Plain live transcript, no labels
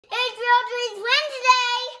Audrey's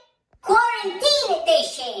Wednesday! Quarantine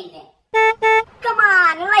edition! Come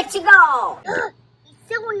on, let's go! He's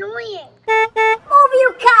so annoying. Move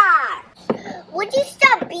your car! Would you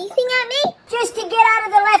stop beeping at me? Just to get out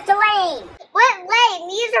of the left lane. What lane?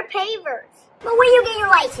 These are pavers. But where you get your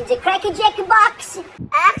license? A Cracker Jack box?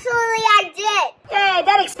 Actually, I did. Hey,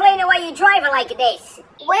 that explains why you're driving like this.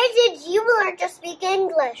 Where did you learn to speak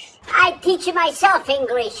English? I teach myself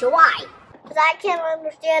English. Why? Because I can't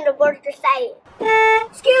understand the words you're saying.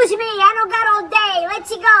 Excuse me, I don't got all day.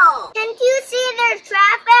 Let's go. Can't you see there's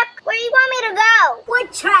traffic? Where do you want me to go?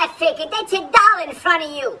 What traffic? That's $1 in front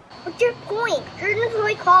of you. What's your point? You're in a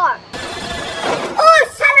toy car. Oh,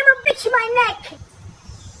 son of a bitch, my neck.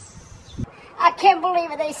 I can't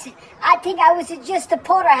believe this. I think I was just a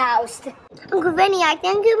porterhouse. Uncle Vinny, I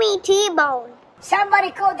think you mean T-bone.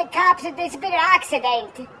 Somebody called the cops that there's been an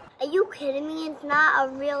accident. Are you kidding me? It's not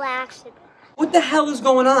a real accident. What the hell is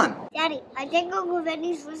going on? Daddy, I think Uncle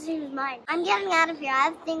Vinny's losing his mind. I'm getting out of here. I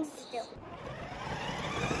have things to do.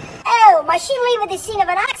 Oh, machine leaving the scene of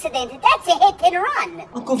an accident. That's a hit and run.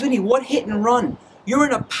 Uncle Vinny, what hit and run? You're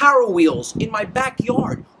in a Power Wheels in my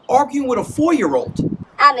backyard, arguing with a 4-year-old.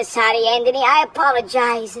 I'm sorry, Anthony. I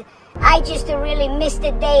apologize. I just really missed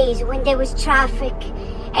the days when there was traffic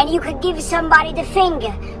and you could give somebody the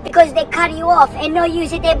finger because they cut you off and no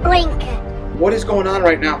use of their blinker. What is going on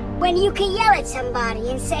right now? When you can yell at somebody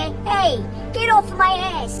and say, hey, get off my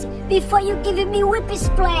ass before you give me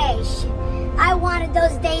whip-a-splash. I wanted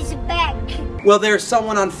those days back. Well, there's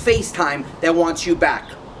someone on FaceTime that wants you back.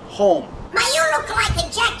 Home. But you look like a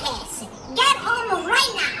jackass. Get home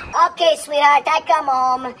right now. Okay, sweetheart, I come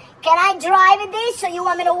home. Can I drive this or you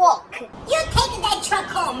want me to walk? You take that truck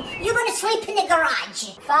home. You're gonna sleep in the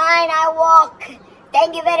garage. Fine, I walk.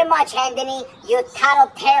 Thank you very much, Anthony. You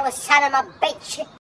tattletale son of a bitch.